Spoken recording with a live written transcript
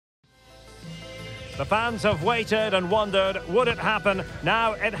The fans have waited and wondered, would it happen?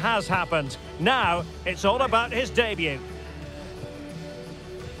 Now it has happened. Now it's all about his debut.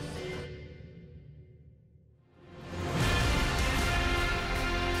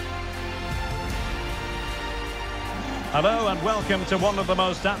 Hello and welcome to one of the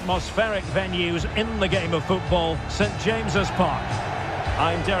most atmospheric venues in the game of football, St. James's Park.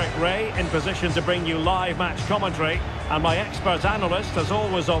 I'm Derek Ray, in position to bring you live match commentary, and my expert analyst, as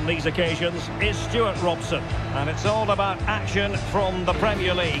always on these occasions, is Stuart Robson. And it's all about action from the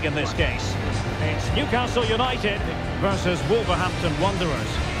Premier League in this case. It's Newcastle United versus Wolverhampton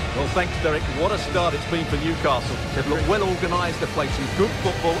Wanderers. Well, thanks, Derek. What a start it's been for Newcastle. They've looked well organised, they've played some good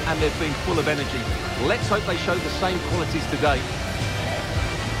football, and they've been full of energy. Let's hope they show the same qualities today.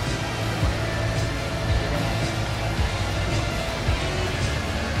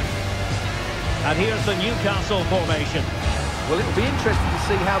 And here's the Newcastle formation. Well, it'll be interesting to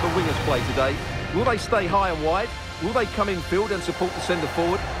see how the wingers play today. Will they stay high and wide? Will they come in field and support the centre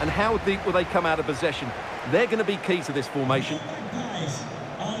forward? And how deep will they come out of possession? They're going to be key to this formation.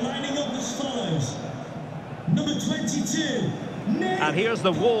 Are lining up as follows. Number 22. And here's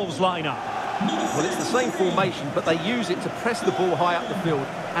the Wolves lineup. Well, it's the same formation, but they use it to press the ball high up the field,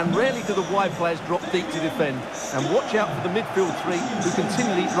 and rarely do the wide players drop deep to defend. And watch out for the midfield three, who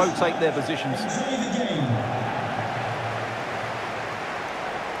continually rotate their positions.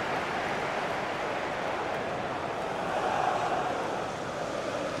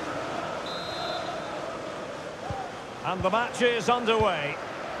 And the match is underway.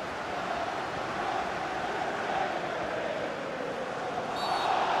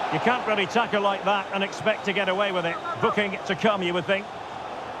 You can't really tackle like that and expect to get away with it. Booking to come, you would think.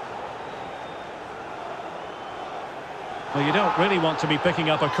 Well, you don't really want to be picking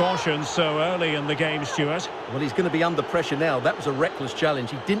up a caution so early in the game, Stuart. Well, he's going to be under pressure now. That was a reckless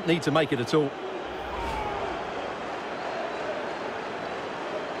challenge. He didn't need to make it at all.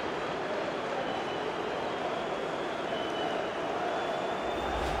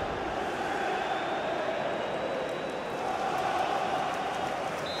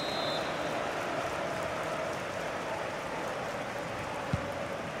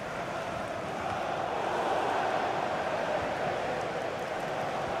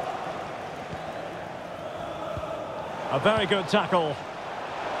 A very good tackle.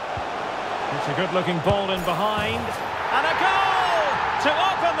 It's a good-looking ball in behind. And a goal to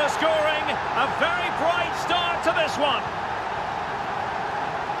open the scoring. A very bright start to this one.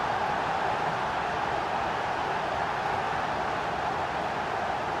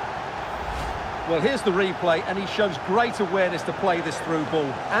 Well, here's the replay, and he shows great awareness to play this through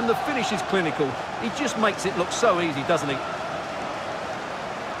ball. And the finish is clinical. He just makes it look so easy, doesn't he?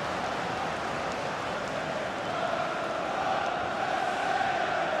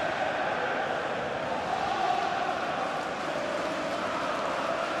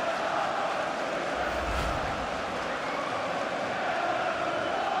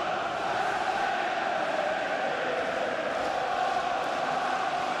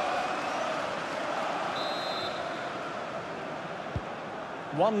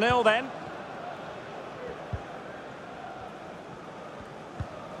 One 1-0 then.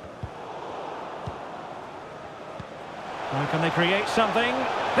 Now can they create something?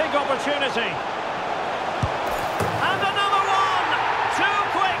 Big opportunity. And another one! Two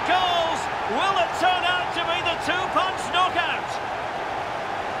quick goals! Will it turn out to be the two-punch knockout?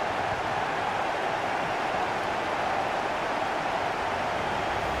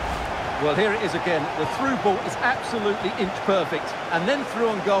 Well, here it is again. The through ball is absolutely inch perfect. And then through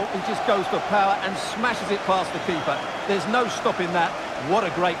on goal, he just goes for power and smashes it past the keeper. There's no stopping that. What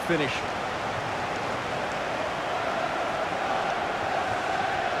a great finish.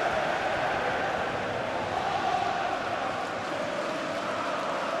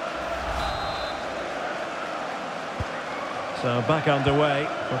 So back underway,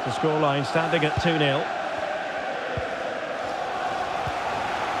 but the scoreline standing at 2-0.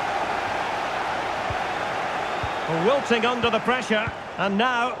 Wilting under the pressure, and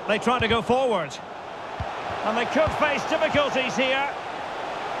now they try to go forward. And they could face difficulties here.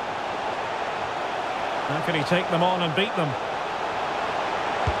 How can he take them on and beat them?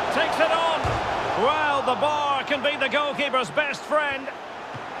 Takes it on! Well, the bar can be the goalkeeper's best friend.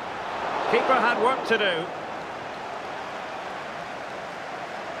 Keeper had work to do.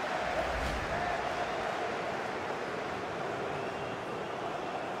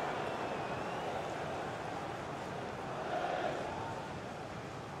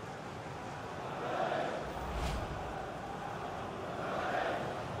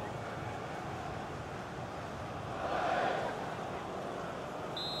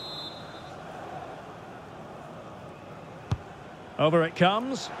 Over it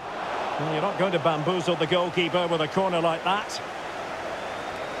comes. Well, you're not going to bamboozle the goalkeeper with a corner like that.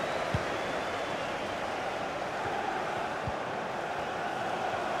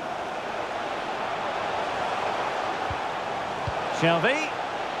 Shelvey.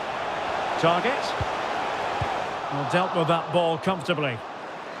 Targett. Well, dealt with that ball comfortably.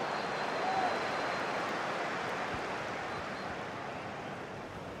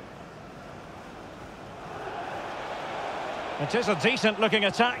 It is a decent-looking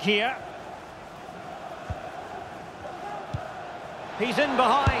attack here. He's in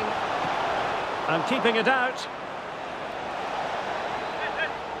behind. And keeping it out.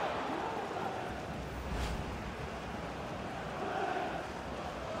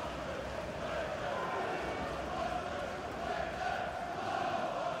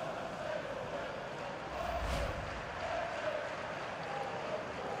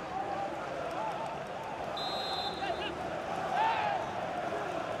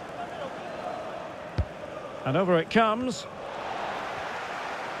 And over it comes.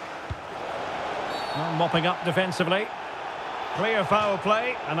 Well, mopping up defensively. Clear foul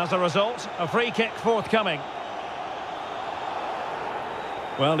play, and as a result, a free kick forthcoming.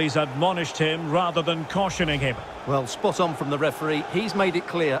 Well, he's admonished him rather than cautioning him. Well, spot on from the referee. He's made it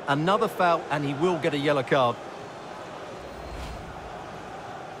clear. Another foul, and he will get a yellow card.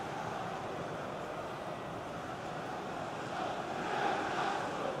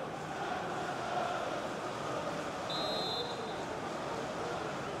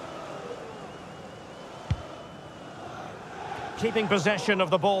 Keeping possession of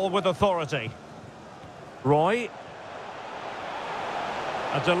the ball with authority. Roy.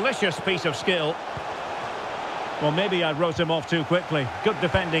 A delicious piece of skill. Well, maybe I wrote him off too quickly. Good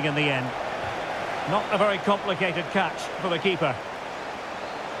defending in the end. Not a very complicated catch for the keeper.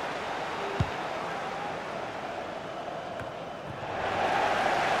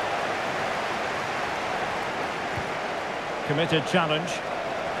 Committed challenge.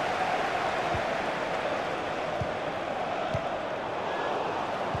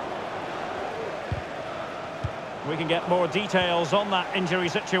 We can get more details on that injury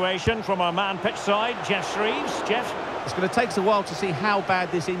situation from our man pitch side, Jeff Shreves. Jeff? It's going to take us a while to see how bad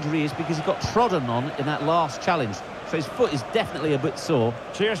this injury is because he got trodden on in that last challenge. So his foot is definitely a bit sore.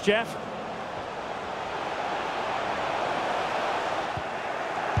 Cheers, Jeff.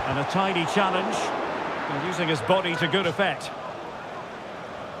 And a tidy challenge. And using his body to good effect.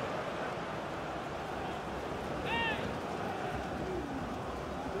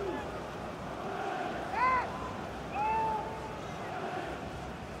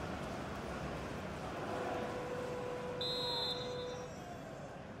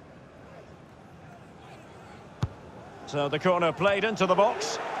 So the corner played into the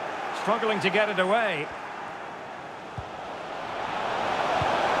box. Struggling to get it away.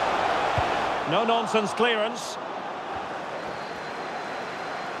 No-nonsense clearance.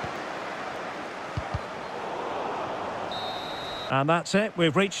 And that's it.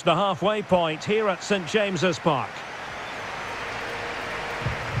 We've reached the halfway point here at St. James's Park.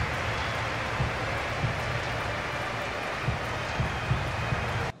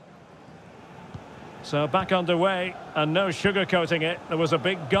 So back underway, and no sugarcoating it. There was a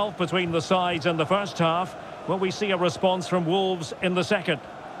big gulf between the sides in the first half. Will we see a response from Wolves in the second?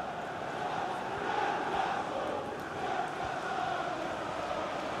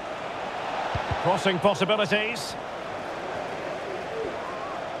 Crossing possibilities.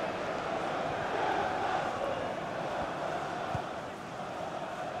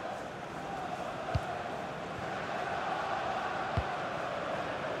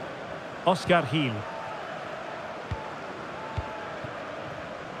 Oscar Gil.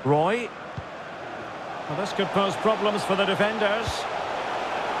 Roy. Well, this could pose problems for the defenders.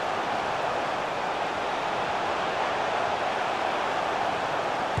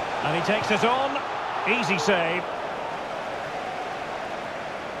 And he takes it on. Easy save.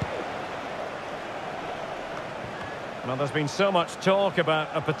 Well, there's been so much talk about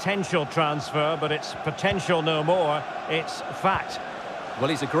a potential transfer, but it's potential no more. It's fact. Well,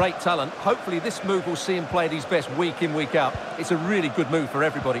 he's a great talent. Hopefully this move will see him play at his best week in, week out. It's a really good move for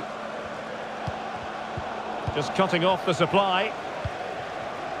everybody. Just cutting off the supply.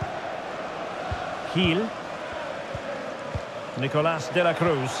 Gil. Nicolas de la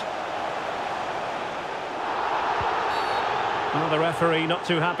Cruz. Well, the referee not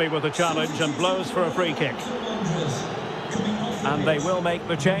too happy with the challenge and blows for a free kick. And they will make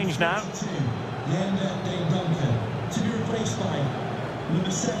the change now. Dendoncker to be replaced by number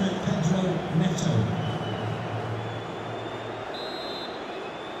 7, Pedro Neto.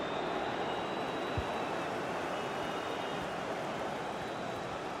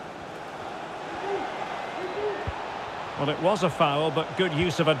 Well, it was a foul, but good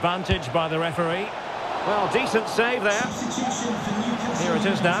use of advantage by the referee. Well, decent save there. Here it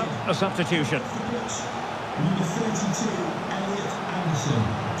is now, a substitution. Number 32, Elliot Anderson.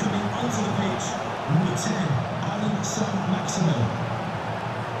 Coming onto the pitch, number 10, Alan San-Maximin.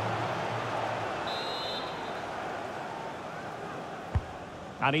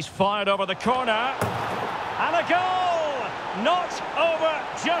 And he's fired over the corner. And a goal! Not over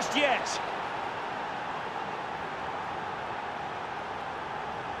just yet.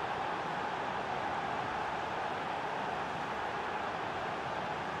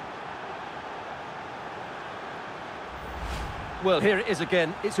 Well, here it is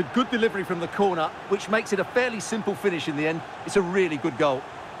again. It's a good delivery from the corner, which makes it a fairly simple finish in the end. It's a really good goal.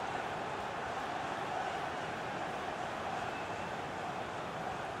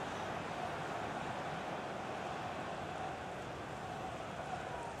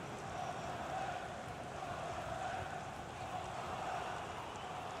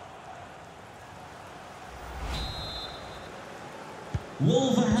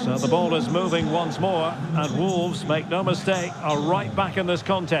 So the ball is moving once more, and Wolves, make no mistake, are right back in this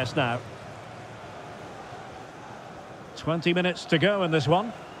contest now. 20 minutes to go in this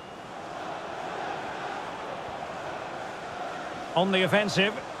one. On the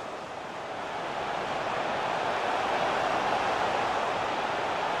offensive.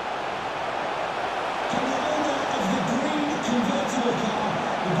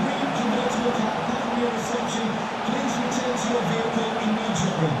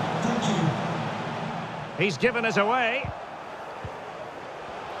 He's given us away.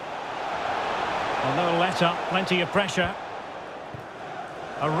 Well, no let-up, plenty of pressure.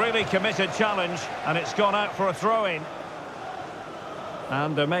 A really committed challenge, and it's gone out for a throw-in.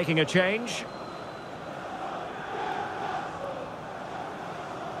 And they're making a change.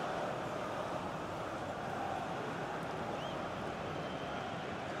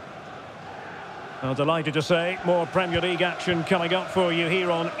 Well, delighted to say, more Premier League action coming up for you here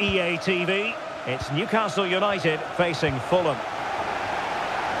on EA TV. It's Newcastle United facing Fulham.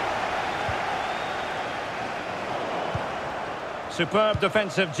 Superb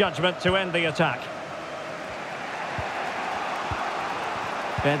defensive judgment to end the attack.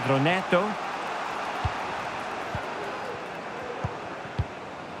 Pedro Neto.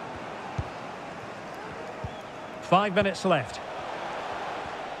 Five minutes left.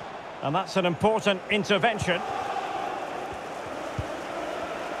 And that's an important intervention.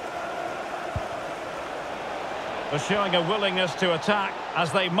 They're showing a willingness to attack,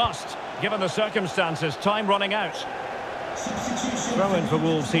 as they must, given the circumstances. Time running out. Throw in for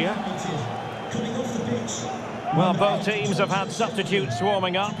Wolves here. Well, both teams have had substitutes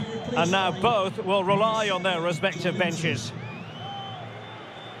warming up, and now both will rely on their respective benches.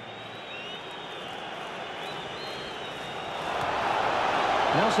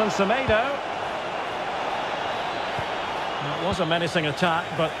 Nelson Semedo. It was a menacing attack,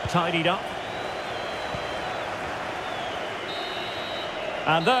 but tidied up.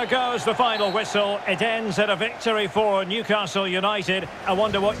 And there goes the final whistle. It ends at a victory for Newcastle United. I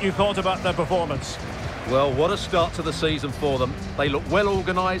wonder what you thought about their performance. Well, what a start to the season for them. They look well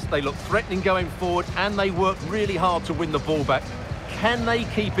organised, they look threatening going forward, and they work really hard to win the ball back. Can they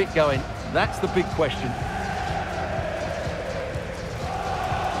keep it going? That's the big question.